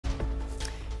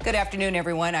Good afternoon,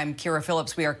 everyone. I'm Kira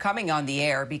Phillips. We are coming on the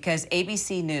air because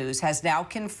ABC News has now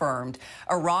confirmed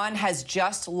Iran has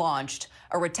just launched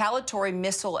a retaliatory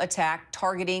missile attack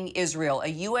targeting Israel. A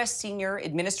U.S. senior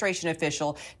administration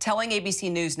official telling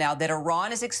ABC News now that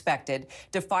Iran is expected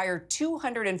to fire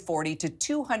 240 to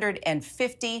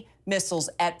 250 missiles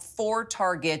at 4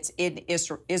 targets in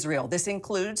Israel. This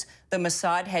includes the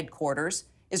Mossad headquarters,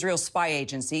 Israel's spy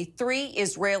agency, 3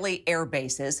 Israeli air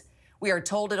bases. We are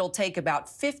told it'll take about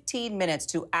 15 minutes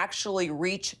to actually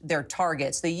reach their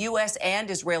targets. The U.S. and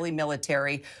Israeli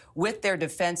military with their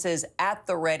defenses at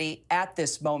the ready at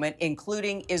this moment,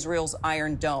 including Israel's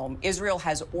Iron Dome. Israel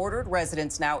has ordered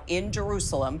residents now in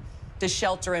Jerusalem to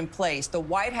shelter in place. The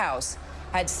White House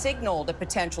had signaled a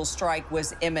potential strike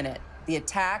was imminent. The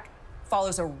attack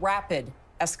follows a rapid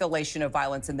escalation of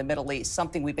violence in the Middle East,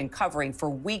 something we've been covering for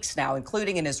weeks now,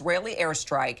 including an Israeli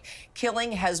airstrike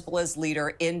killing Hezbollah's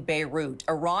leader in Beirut.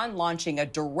 Iran launching a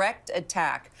direct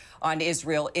attack on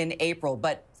Israel in April,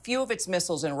 but few of its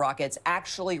missiles and rockets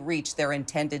actually reached their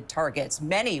intended targets.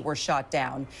 Many were shot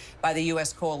down by the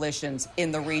U.S. coalitions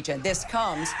in the region. This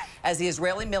comes as the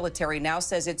Israeli military now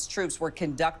says its troops were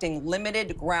conducting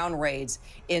limited ground raids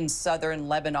in southern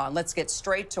Lebanon. Let's get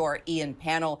straight to our Ian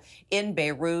panel in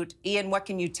Beirut. Ian, what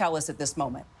can you tell us at this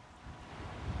moment?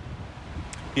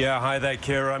 Yeah, hi there,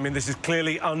 Kira. I mean, this is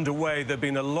clearly underway. There have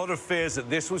been a lot of fears that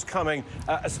this was coming,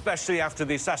 especially after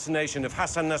the assassination of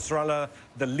Hassan Nasrallah,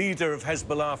 the leader of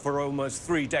Hezbollah for almost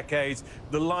 3 decades.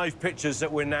 The live pictures that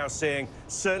we're now seeing,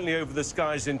 certainly over the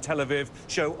skies in Tel Aviv,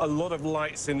 show a lot of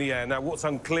lights in the air. Now, what's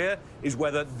unclear is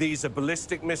whether these are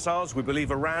ballistic missiles. We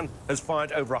believe Iran has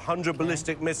fired over 100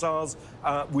 ballistic missiles.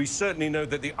 We certainly know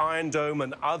that the Iron Dome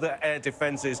and other air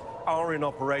defenses are in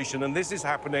operation, and this is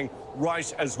happening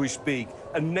right as we speak.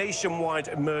 A nationwide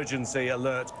emergency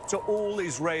alert to all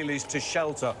Israelis to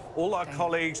shelter. All our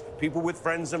colleagues, people with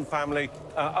friends and family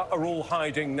are all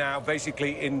hiding now,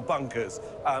 basically in bunkers.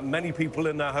 Many people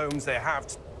in their homes, they have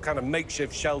kind of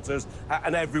makeshift shelters,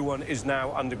 and everyone is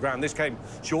now underground. This came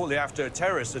shortly after a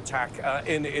terrorist attack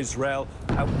in Israel.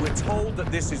 We're told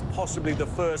that this is possibly the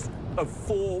first of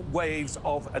 4 waves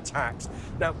of attacks.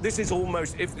 Now, this is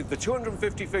almost, if the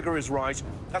 250 figure is right,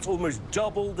 that's almost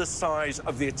double the size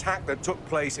of the attack that took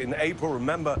place in April.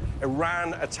 Remember,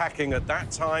 Iran attacking at that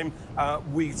time.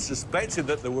 We suspected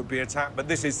that there would be an attack, but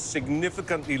this is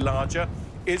significantly larger.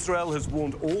 Israel has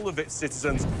warned all of its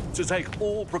citizens to take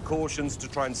all precautions to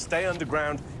try and stay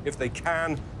underground if they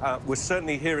can. We're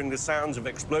certainly hearing the sounds of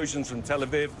explosions from Tel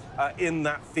Aviv in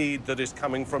that feed that is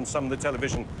coming from some of the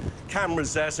television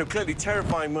cameras there. So clearly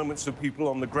terrifying moments for people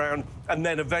on the ground. And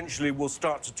then eventually we'll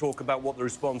start to talk about what the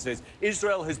response is.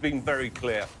 Israel has been very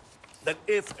clear that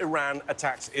if Iran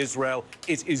attacks Israel,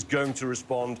 it is going to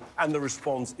respond, and the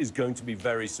response is going to be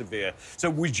very severe. So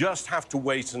we just have to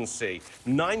wait and see.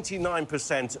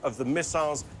 99% of the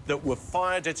missiles that were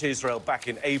fired at Israel back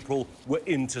in April were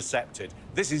intercepted.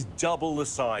 This is double the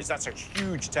size. That's a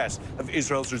huge test of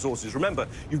Israel's resources. Remember,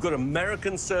 you've got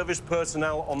American service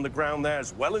personnel on the ground there,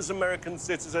 as well as American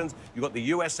citizens. You've got the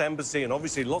U.S. Embassy and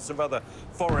obviously lots of other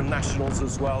foreign nationals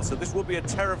as well. So this will be a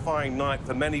terrifying night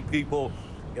for many people.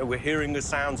 You know, we're hearing the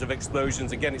sounds of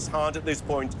explosions. Again, it's hard at this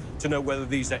point to know whether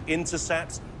these are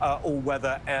intercepts or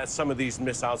whether some of these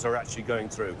missiles are actually going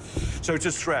through. So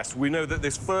to stress, we know that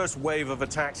this first wave of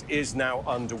attacks is now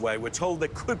underway. We're told there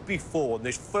could be 4.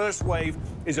 This first wave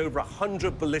is over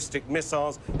 100 ballistic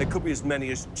missiles. There could be as many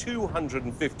as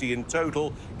 250 in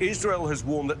total. Israel has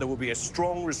warned that there will be a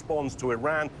strong response to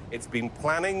Iran. It's been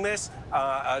planning this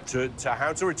to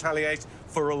how to retaliate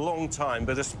for a long time,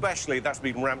 but especially that's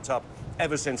been ramped up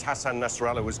ever since Hassan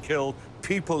Nasrallah was killed.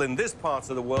 People in this part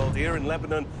of the world, here in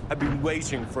Lebanon, have been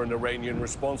waiting for an Iranian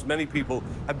response. Many people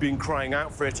have been crying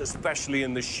out for it, especially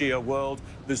in the Shia world.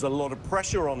 There's a lot of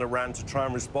pressure on Iran to try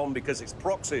and respond because its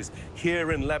proxies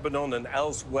here in Lebanon and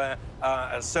elsewhere,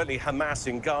 certainly Hamas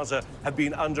in Gaza, have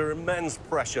been under immense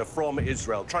pressure from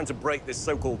Israel, trying to break this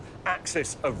so-called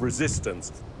axis of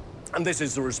resistance. And this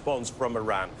is the response from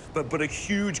Iran. But a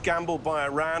huge gamble by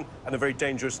Iran and a very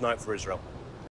dangerous night for Israel.